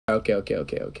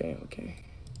Okay.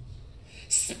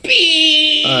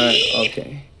 Speed. All right.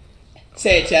 Okay.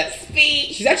 Say it, chat.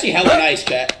 Speed. She's actually hella nice,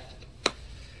 chat.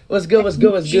 What's good?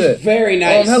 She's very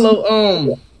nice.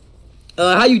 Hello.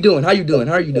 How you doing? I'm good.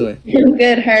 How are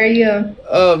you?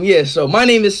 Yeah. So my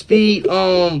name is Speed.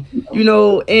 You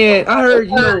know, and I heard,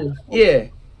 yeah,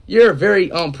 you're a very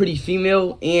pretty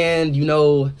female, and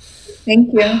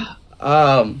Thank you.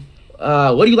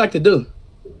 what do you like to do?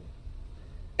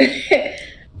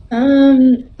 I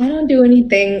don't do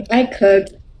anything. I cook.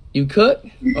 You cook?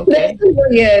 Okay.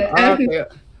 Yeah. Okay.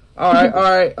 All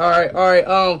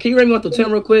right. Can you rate me 1 to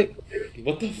 10 real quick?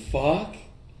 What the fuck?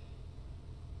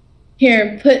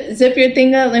 Here, zip your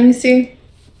thing up. Let me see.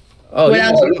 Oh,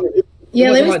 let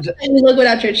me look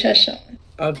without your chest showing.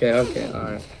 Okay. All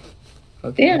right.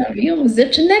 Okay. Damn, you almost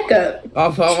zipped your neck up.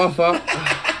 My fault.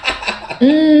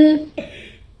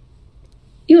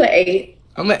 You an 8.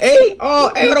 I'm an 8?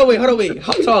 Oh, hey, hold on, wait.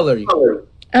 How tall are you?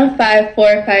 I'm 5'4",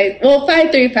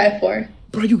 5'3", 5'4".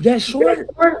 Bro, you that short?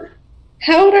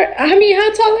 How tall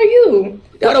are you?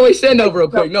 Hold on, wait, stand up real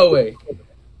quick. No way.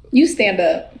 You stand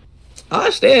up. I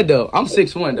stand up. I'm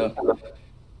 6'1", though.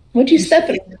 What you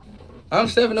stepping on? I'm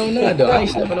stepping on nothing, though. I ain't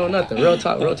stepping on nothing. Real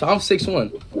talk. I'm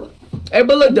 6'1". Hey,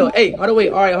 but look, though. Hey, hold on,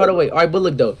 wait. All right, but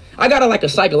look, though. I got a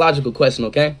psychological question,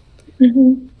 okay?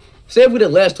 Mm-hmm. Say if we're the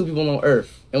last 2 people on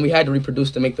Earth, and we had to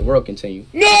reproduce to make the world continue.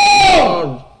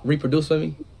 No! Reproduce with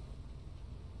me?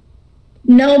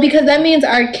 No, because that means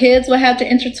our kids will have to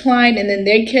intertwine, and then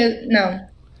their kids. No.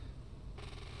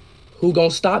 Who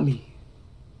gonna stop me?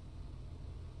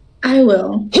 I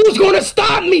will. Who's gonna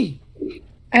stop me?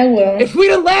 I will. If we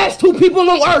the last 2 people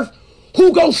on Earth,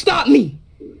 who gonna stop me?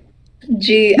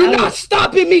 Gee, You're not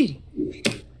stopping me.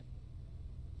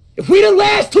 If we the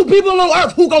last 2 people on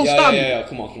Earth, who gonna stop me? Yeah.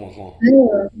 Come on.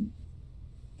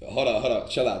 Hold up.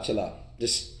 Chill out.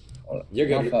 Just, you're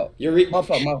good. My fault. My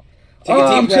fault. Take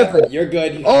a deep breath. Tripping. You're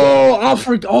good. I'm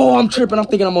tripping. I'm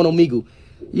thinking I'm on Omegle.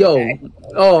 Yo.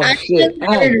 I Shit.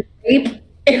 Heard rape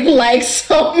in like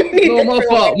so many. No,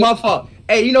 my fault.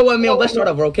 Hey, you know what, man? Let's start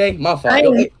over, okay? My fault.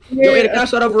 Yo, can I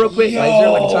start over real quick? Yo, Is there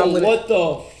a time limit? what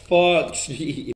the fuck?